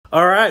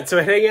All right, so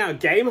we're heading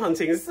out game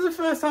hunting. This is the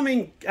first time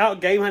I'm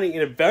out game hunting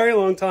in a very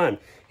long time.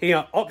 Hitting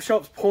out op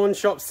shops, pawn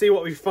shops, see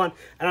what we find.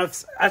 And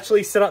I've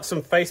actually set up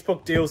some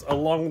Facebook deals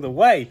along the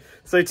way.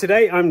 So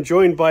today I'm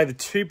joined by the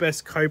two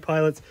best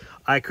co-pilots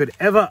I could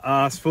ever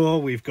ask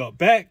for. We've got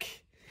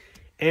Beck,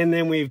 and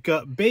then we've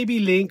got Baby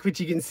Link, which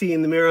you can see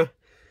in the mirror,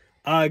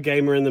 our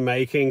gamer in the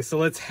making. So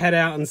let's head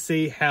out and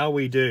see how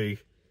we do.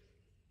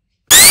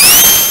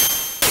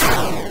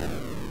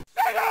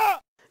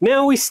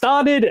 Now we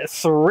started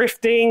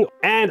thrifting,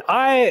 and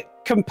I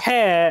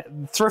compare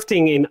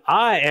thrifting in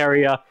our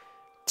area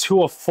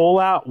to a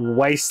Fallout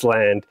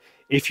wasteland.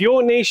 If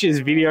your niche is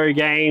video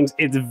games,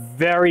 it's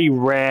very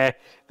rare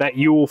that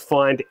you will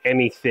find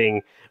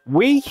anything.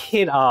 We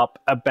hit up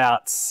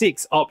about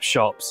 6 op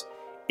shops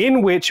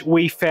in which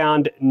we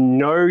found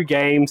no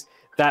games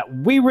that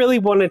we really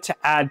wanted to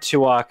add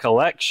to our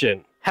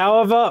collection.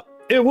 However,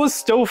 it was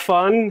still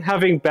fun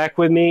having Beck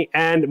with me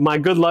and my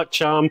good luck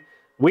charm,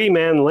 wee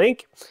man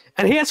Link,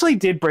 and he actually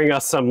did bring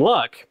us some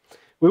luck.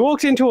 We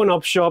walked into an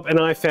op shop and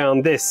I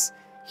found this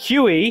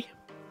Huey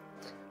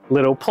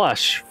little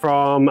plush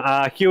from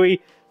Huey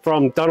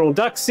from Donald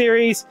Duck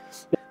series.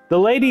 The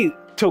lady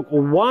took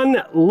one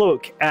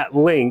look at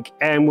Link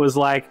and was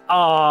like,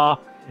 "Ah,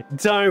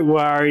 don't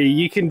worry,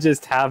 you can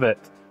just have it."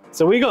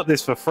 So we got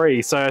this for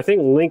free, so I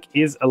think Link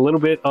is a little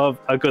bit of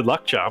a good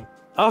luck charm.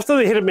 After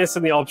the hit and miss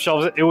in the op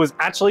shops, it was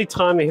actually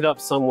time to hit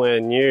up somewhere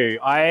new.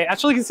 I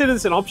actually consider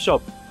this an op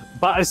shop,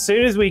 but as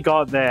soon as we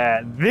got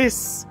there,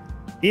 this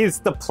is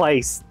the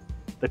place,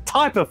 the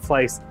type of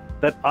place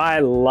that I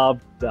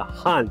love to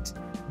hunt.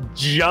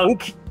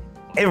 Junk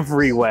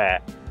everywhere.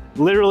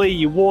 Literally,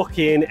 you walk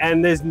in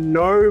and there's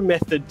no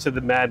method to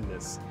the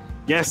madness.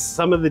 Yes,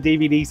 some of the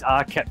DVDs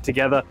are kept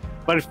together,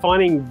 but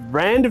finding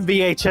random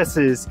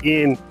VHSs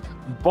in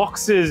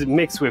boxes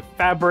mixed with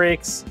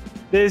fabrics,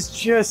 there's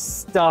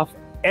just stuff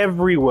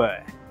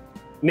everywhere.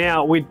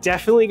 Now, we're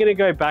definitely going to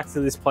go back to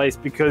this place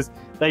because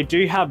they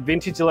do have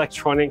vintage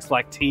electronics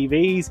like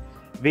TVs,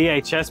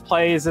 VHS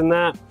players and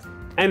that.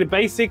 And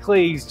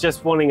basically, he's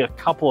just wanting a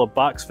couple of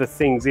bucks for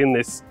things in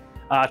this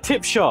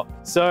tip shop.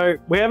 So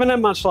we haven't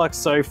had much luck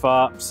so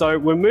far. So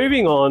we're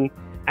moving on,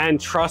 and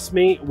trust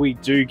me, we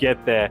do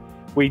get there.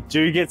 We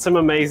do get some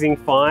amazing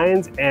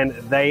finds, and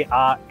they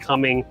are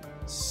coming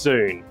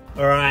soon.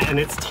 All right, and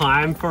it's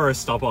time for a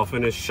stop off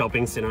in a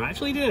shopping center. I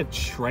actually did a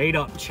trade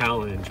up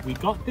challenge. We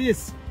got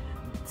this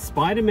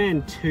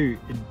Spider-Man 2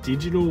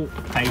 digital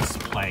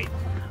faceplate.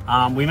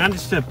 We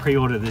managed to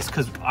pre-order this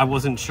because I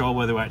wasn't sure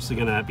whether we're actually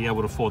gonna be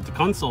able to afford the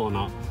console or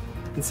not.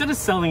 Instead of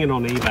selling it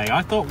on eBay,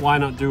 I thought, why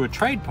not do a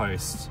trade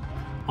post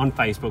on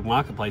Facebook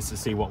Marketplace to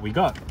see what we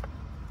got?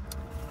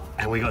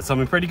 And we got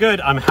something pretty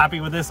good. I'm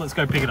happy with this. Let's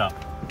go pick it up.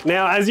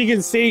 Now, as you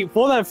can see,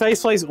 for that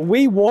faceplate,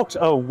 we walked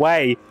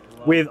away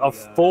with a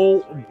full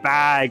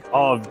bag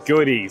of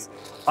goodies.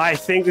 I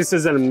think this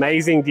is an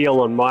amazing deal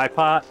on my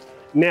part.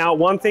 Now,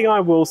 one thing I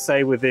will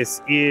say with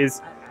this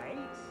is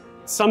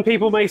some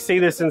people may see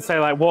this and say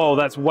like, whoa,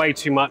 that's way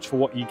too much for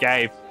what you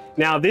gave.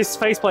 Now, this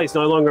faceplate is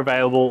no longer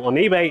available on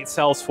eBay. It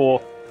sells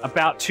for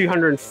about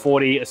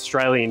 240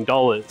 Australian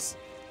dollars.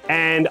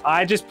 And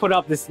I just put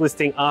up this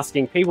listing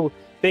asking people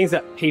things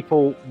that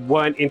people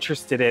weren't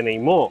interested in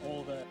anymore.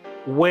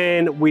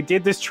 When we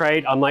did this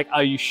trade, I'm like,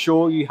 are you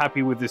sure you're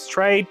happy with this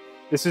trade?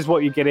 This is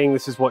what you're getting.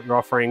 This is what you're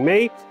offering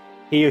me.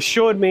 He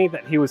assured me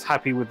that he was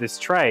happy with this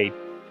trade.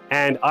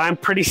 And I'm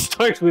pretty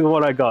stoked with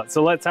what I got.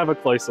 So let's have a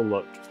closer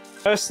look.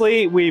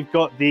 Firstly, we've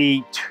got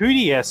the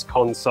 2DS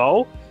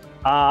console.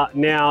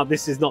 Now,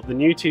 this is not the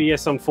new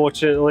 2DS,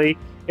 unfortunately.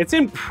 It's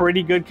in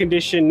pretty good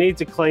condition, needs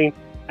a clean,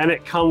 and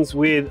it comes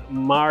with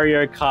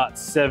Mario Kart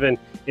 7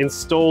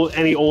 installed,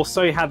 and he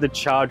also had the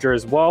charger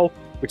as well,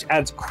 which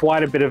adds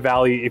quite a bit of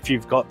value if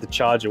you've got the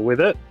charger with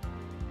it.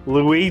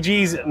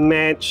 Luigi's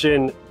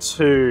Mansion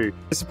 2.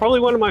 This is probably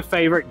one of my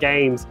favorite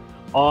games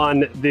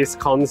on this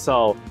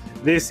console.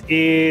 This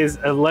is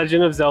A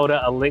Legend of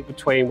Zelda: A Link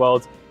Between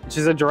Worlds, which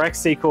is a direct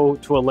sequel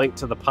to A Link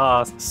to the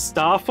Past.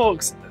 Star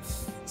Fox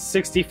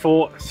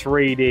 64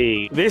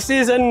 3D. This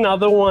is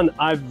another one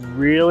I've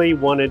really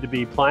wanted to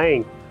be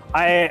playing.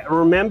 I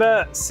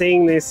remember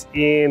seeing this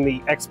in the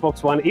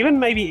Xbox One, even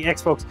maybe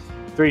Xbox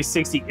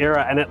 360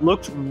 era, and it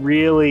looked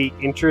really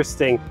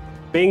interesting,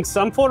 being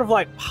some sort of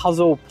like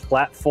puzzle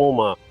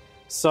platformer.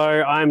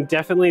 So I'm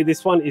definitely,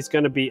 this one is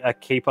going to be a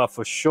keeper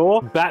for sure.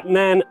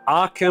 Batman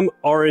Arkham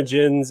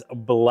Origins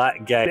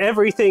Blackgate.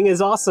 Everything is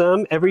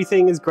awesome.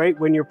 Everything is great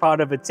when you're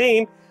part of a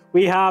team.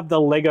 We have the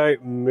Lego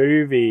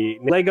Movie.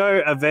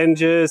 Lego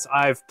Avengers,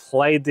 I've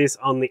played this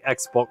on the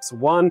Xbox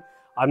One.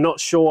 I'm not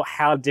sure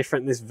how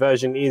different this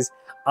version is,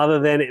 other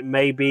than it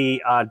may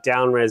be a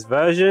down-res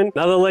version.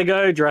 Another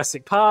Lego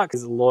Jurassic Park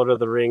is Lord of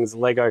the Rings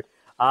Lego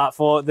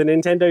for the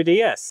Nintendo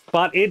DS.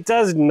 But it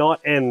does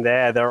not end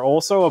there. There are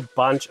also a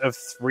bunch of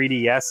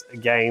 3DS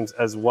games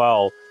as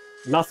well.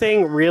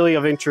 Nothing really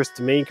of interest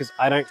to me because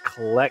I don't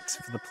collect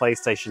for the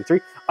PlayStation 3.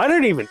 I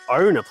don't even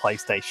own a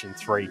PlayStation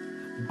 3.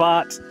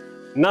 But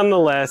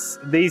nonetheless,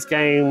 these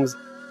games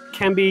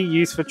can be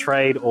used for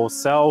trade or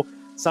sell.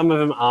 some of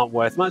them aren't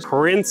worth much.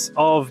 Prince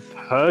of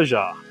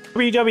Persia.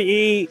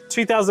 WWE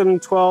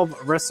 2012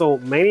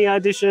 WrestleMania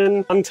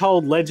Edition.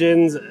 Untold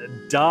Legends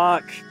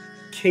Dark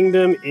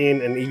Kingdom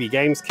in an EV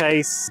Games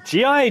case.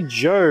 G.I.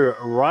 Joe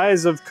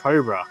Rise of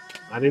Cobra.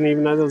 I didn't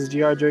even know there was a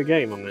G.I. Joe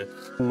game on there.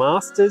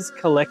 Masters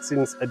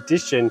Collections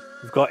Edition.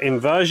 We've got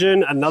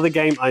Inversion, another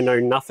game I know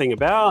nothing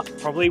about.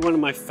 Probably one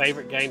of my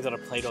favorite games that I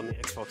played on the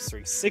Xbox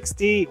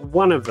 360.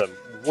 One of them.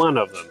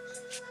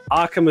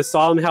 Arkham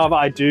Asylum, however,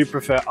 I do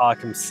prefer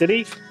Arkham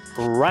City.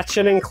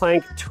 Ratchet &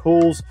 Clank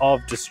Tools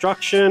of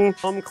Destruction.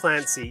 Tom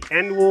Clancy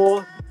End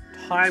War.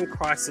 Time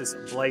Crisis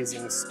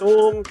Blazing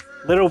Storm.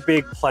 Little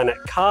Big Planet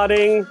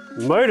Karting.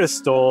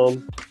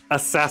 MotorStorm.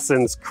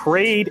 Assassin's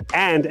Creed,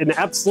 and an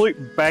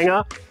absolute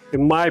banger,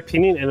 in my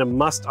opinion, and a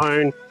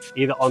must-own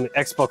either on the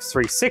Xbox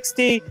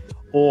 360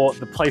 or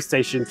the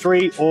PlayStation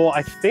 3, or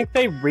I think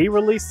they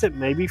re-released it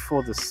maybe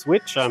for the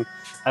Switch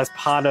as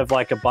part of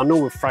like a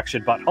bundle with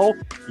Fractured Butthole.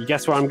 You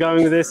guess where I'm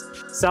going with this?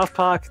 South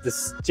Park, The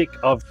Stick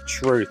of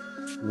Truth.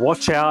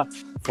 Watch out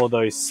for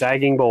those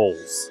sagging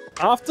balls.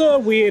 After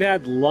we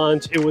had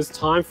lunch, it was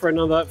time for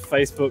another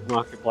Facebook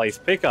Marketplace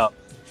pickup,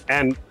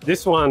 and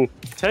this one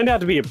turned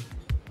out to be a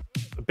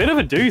bit of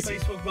a doozy.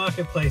 Facebook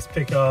Marketplace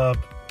pickup.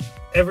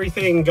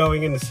 Everything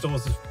going in the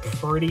stores is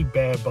pretty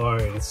bare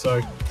bones.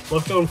 So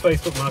looked on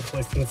Facebook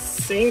Marketplace and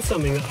seen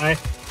something that I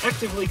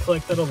actively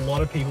collect that a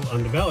lot of people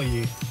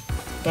undervalue.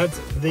 That's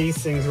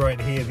these things right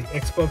here, the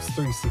Xbox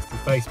 360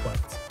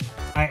 faceplates.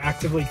 I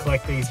actively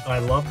collect these. I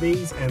love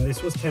these, and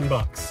this was 10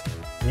 bucks.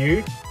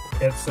 New.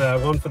 It's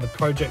one for the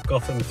Project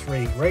Gotham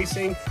 3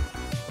 Racing.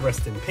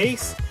 Rest in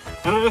peace.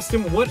 And I asked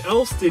him, what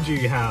else did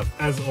you have?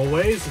 As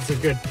always, it's a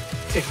good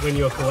tip when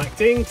you're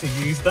collecting to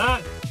use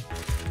that.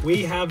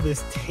 We have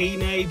this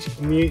Teenage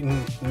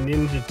Mutant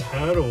Ninja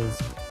Turtles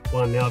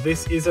one. Now,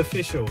 this is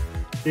official.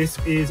 This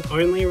is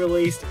only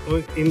released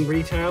in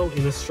retail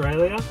in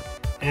Australia.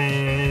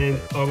 And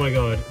oh my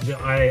God,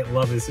 I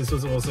love this. This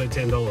was also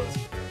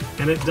 $10.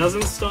 And it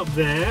doesn't stop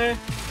there.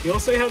 He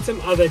also had some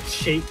other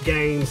cheap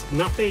games,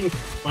 nothing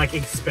like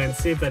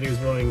expensive that he was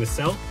willing to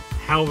sell.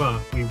 However,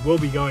 we will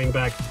be going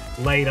back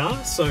later,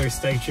 so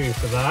stay tuned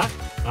for that,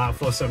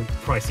 for some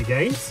pricey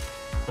games.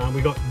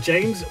 We got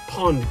James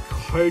Pond,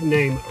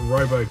 codename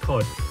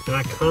RoboCod, and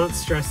I can't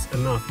stress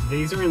enough,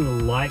 these are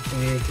in like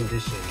new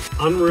condition.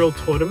 Unreal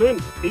Tournament,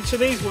 each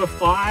of these were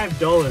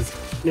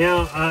 $5.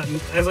 Now,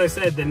 as I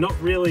said, they're not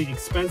really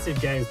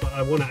expensive games, but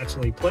I want to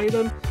actually play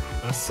them.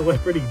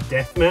 Celebrity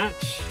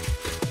Deathmatch.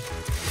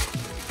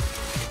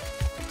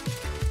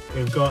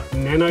 We've got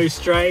Nano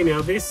Stray.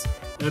 Now this,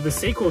 the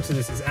sequel to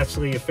this is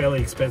actually a fairly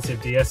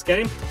expensive DS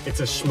game. It's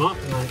a shmup,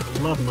 and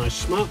I love my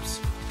shmups.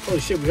 Holy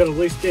shit, we got a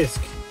loose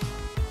disc.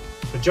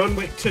 For John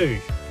Wick 2.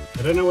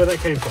 I don't know where that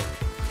came from.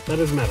 That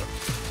doesn't matter.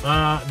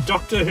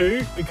 Doctor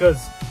Who,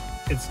 because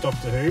it's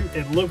Doctor Who.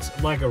 It looks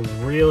like a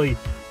really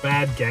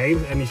bad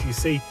game, and if you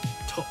see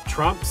top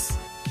trumps,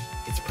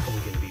 it's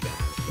probably going to be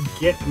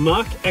bad.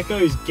 Mark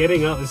Echo's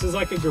Getting Up. This is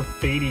like a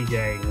graffiti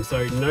game,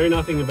 so know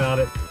nothing about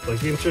it.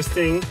 Looks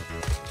interesting.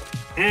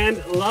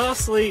 And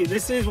lastly,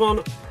 this is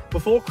one,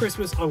 before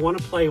Christmas, I want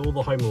to play all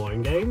the Home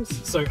Alone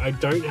games, so I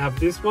don't have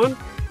this one.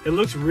 It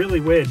looks really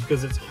weird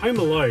because it's Home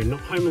Alone, not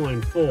Home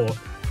Alone 4,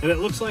 and it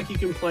looks like you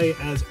can play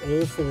as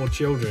all 4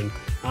 children.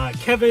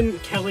 Kevin,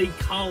 Kelly,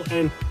 Carl,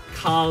 and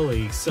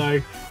Carly. So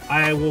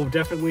I will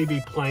definitely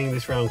be playing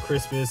this around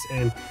Christmas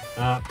and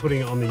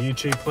putting it on the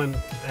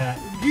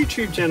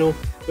YouTube channel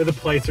with a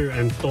playthrough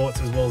and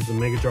thoughts, as well as the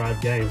Mega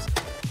Drive games.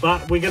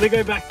 But we're going to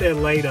go back there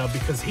later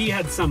because he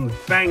had some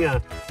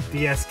banger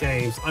DS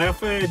games. I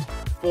offered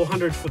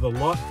 $400 for the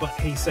lot, but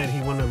he said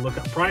he wanted to look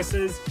at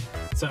prices.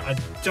 So I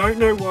don't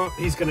know what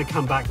he's going to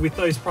come back with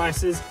those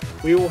prices.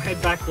 We will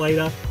head back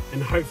later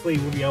and hopefully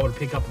we'll be able to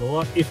pick up the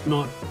lot. If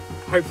not,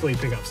 hopefully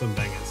pick up some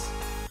bangers.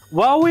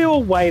 While we were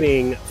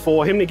waiting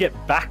for him to get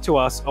back to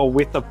us or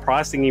with the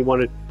pricing he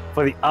wanted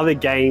for the other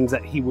games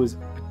that he was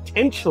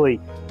potentially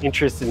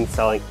interested in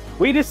selling,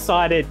 we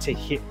decided to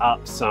hit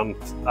up some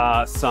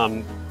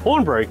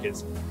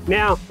pawnbrokers.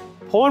 Now,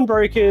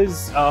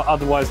 pawnbrokers,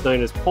 otherwise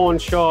known as pawn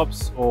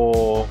shops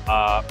or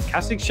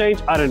cash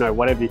exchange, I don't know,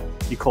 whatever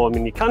you call them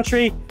in your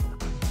country,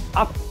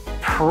 are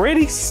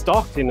pretty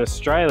stocked in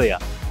Australia.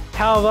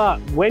 However,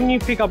 when you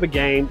pick up a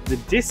game, the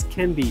disc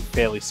can be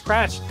fairly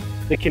scratched,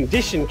 the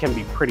condition can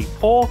be pretty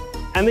poor,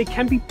 and they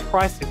can be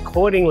priced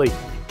accordingly,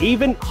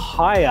 even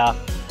higher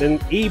than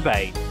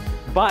eBay.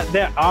 But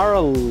there are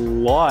a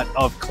lot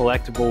of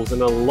collectibles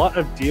and a lot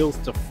of deals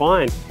to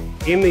find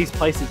in these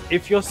places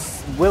if you're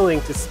willing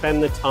to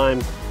spend the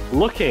time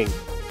looking.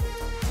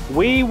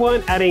 We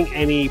weren't adding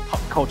any pop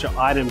culture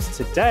items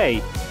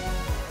today,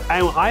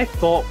 and I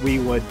thought we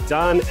were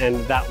done and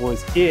that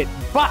was it.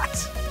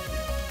 But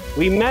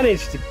we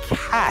managed to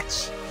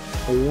catch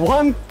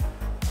one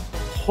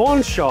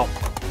pawn shop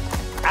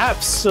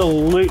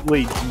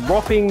absolutely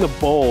dropping the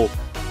ball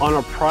on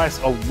a price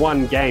of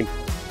one game.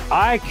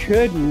 I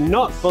could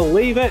not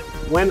believe it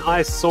when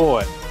I saw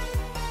it.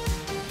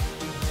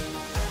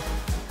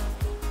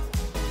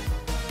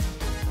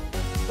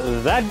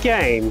 That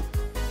game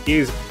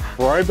is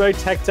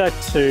Probotector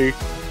 2,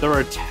 The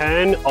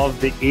Return of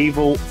the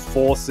Evil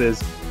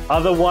Forces,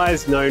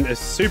 otherwise known as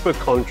Super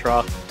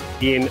Contra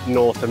in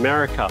North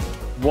America.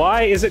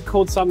 Why is it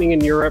called something in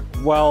Europe?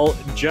 Well,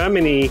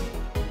 Germany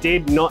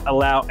did not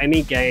allow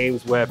any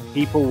games where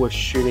people were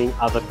shooting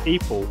other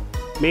people,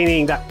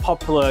 meaning that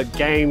popular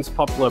games,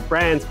 popular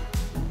brands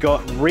got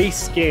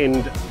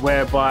reskinned,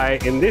 whereby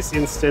in this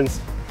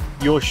instance,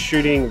 you're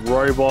shooting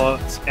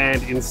robots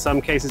and in some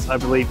cases, I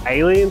believe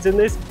aliens in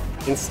this,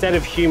 instead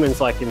of humans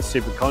like in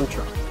Super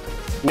Contra.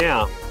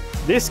 Now,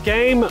 this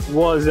game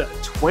was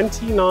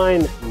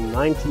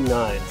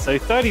 $29.99, so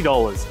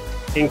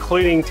 $30,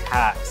 including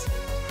tax.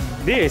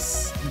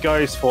 This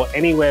goes for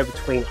anywhere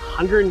between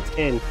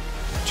 $110 to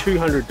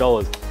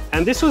 $200,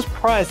 and this was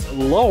priced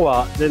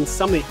lower than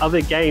some of the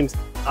other games.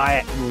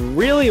 I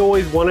really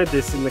always wanted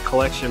this in the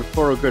collection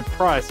for a good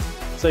price,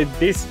 so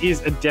this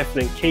is a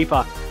definite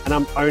keeper, and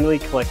I'm only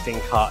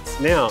collecting carts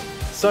now.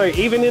 So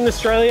even in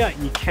Australia,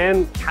 you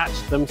can catch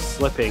them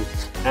slipping,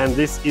 and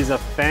this is a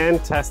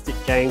fantastic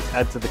game to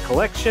add to the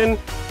collection.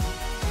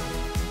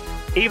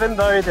 Even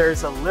though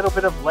there's a little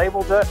bit of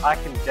label dirt, I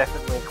can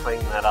definitely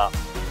clean that up.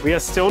 We are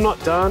still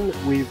not done.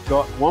 We've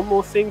got one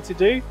more thing to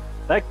do.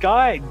 That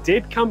guy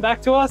did come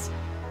back to us,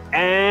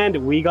 and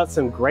we got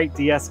some great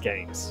DS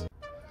games.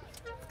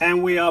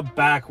 And we are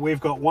back. We've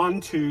got 1,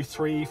 2,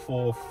 3,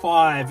 4,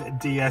 5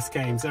 DS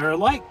games that are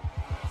like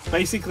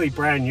basically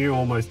brand new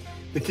almost.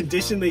 The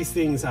condition these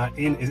things are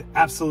in is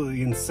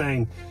absolutely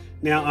insane.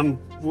 Now,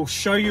 we'll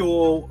show you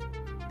all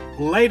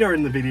later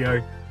in the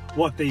video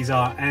what these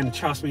are, and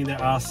trust me,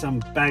 there are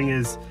some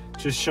bangers.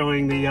 Just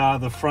showing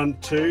the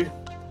front too.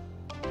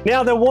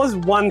 Now, there was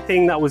one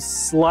thing that was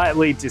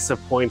slightly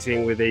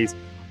disappointing with these.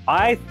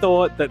 I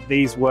thought that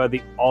these were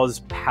the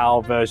Oz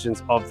PAL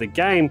versions of the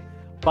game,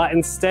 but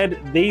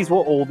instead these were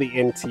all the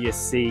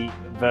NTSC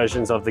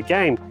versions of the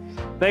game.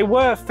 They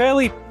were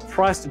fairly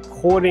priced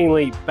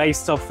accordingly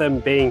based off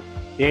them being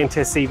the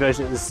NTSC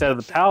version instead of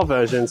the PAL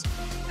versions.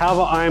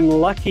 However, I'm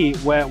lucky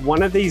where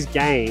one of these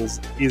games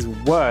is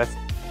worth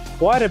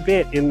quite a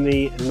bit in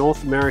the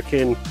North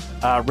American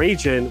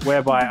region,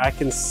 whereby I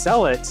can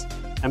sell it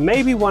and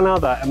maybe one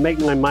other and make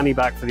my money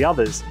back for the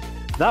others.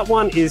 That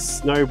one is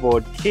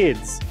Snowboard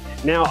Kids.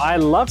 Now, I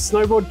love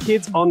Snowboard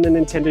Kids on the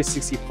Nintendo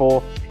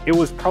 64. It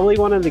was probably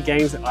one of the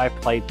games that I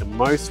played the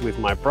most with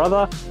my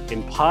brother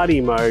in party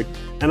mode,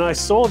 and I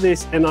saw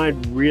this and I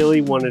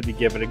really wanted to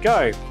give it a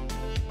go.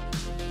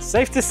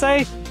 Safe to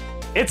say,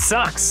 it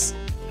sucks.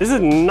 This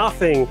is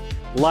nothing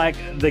like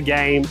the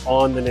game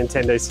on the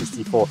Nintendo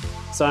 64,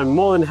 so I'm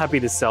more than happy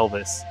to sell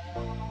this.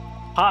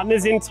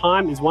 Partners in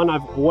Time is one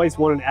I've always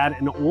wanted to add,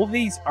 and all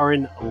these are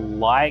in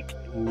like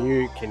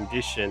new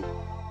condition.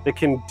 The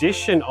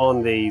condition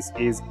on these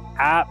is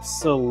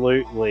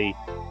absolutely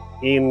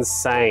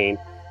insane,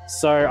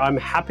 so I'm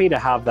happy to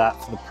have that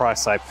for the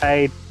price I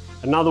paid.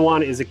 Another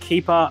one is a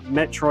keeper,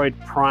 Metroid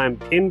Prime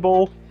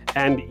Pinball,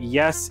 and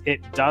yes,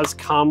 it does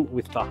come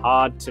with the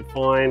hard to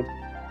find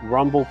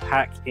Rumble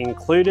Pack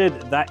included.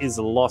 That is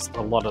lost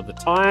a lot of the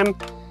time.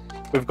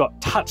 We've got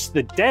Touch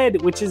the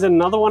Dead, which is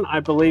another one I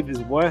believe is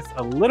worth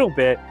a little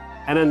bit,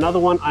 and another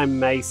one I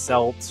may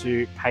sell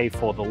to pay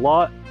for the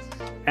lot.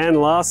 And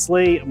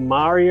lastly,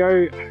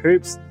 Mario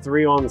Hoops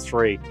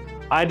 3-on-3.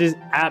 I just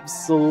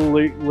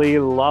absolutely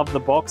love the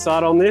box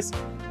art on this,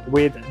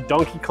 with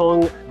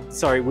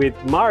with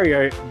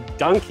Mario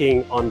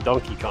dunking on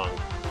Donkey Kong.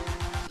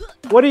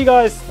 What do you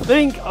guys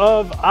think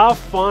of our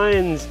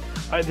finds?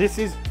 This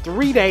is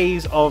 3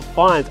 days of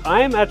finds.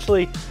 I am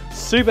actually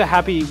super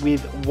happy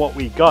with what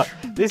we got.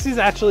 This is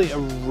actually a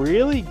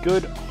really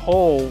good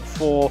haul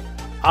for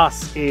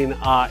us in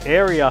our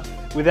area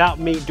without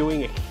me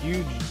doing a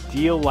huge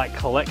deal like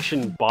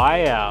collection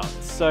buyout.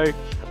 So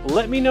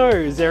let me know,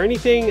 is there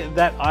anything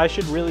that I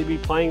should really be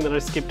playing that I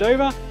skipped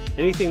over?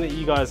 Anything that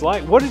you guys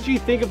like? What did you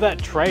think of that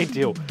trade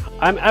deal?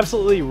 I'm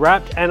absolutely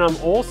wrapped, and I'm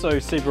also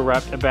super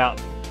wrapped about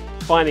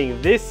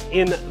finding this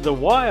in the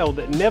wild.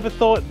 Never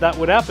thought that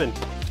would happen.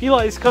 If you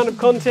like this kind of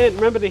content,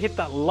 remember to hit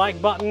that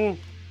like button.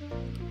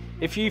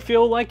 If you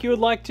feel like you would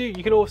like to,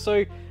 you can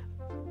also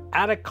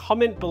add a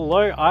comment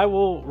below. I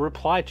will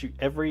reply to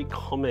every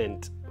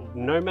comment,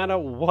 no matter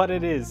what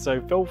it is.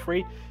 So feel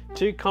free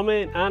to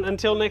comment. And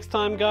until next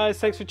time, guys,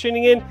 thanks for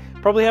tuning in.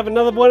 Probably have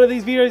another one of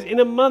these videos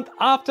in a month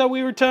after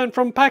we return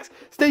from PAX.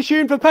 Stay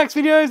tuned for PAX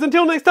videos.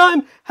 Until next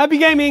time, happy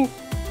gaming.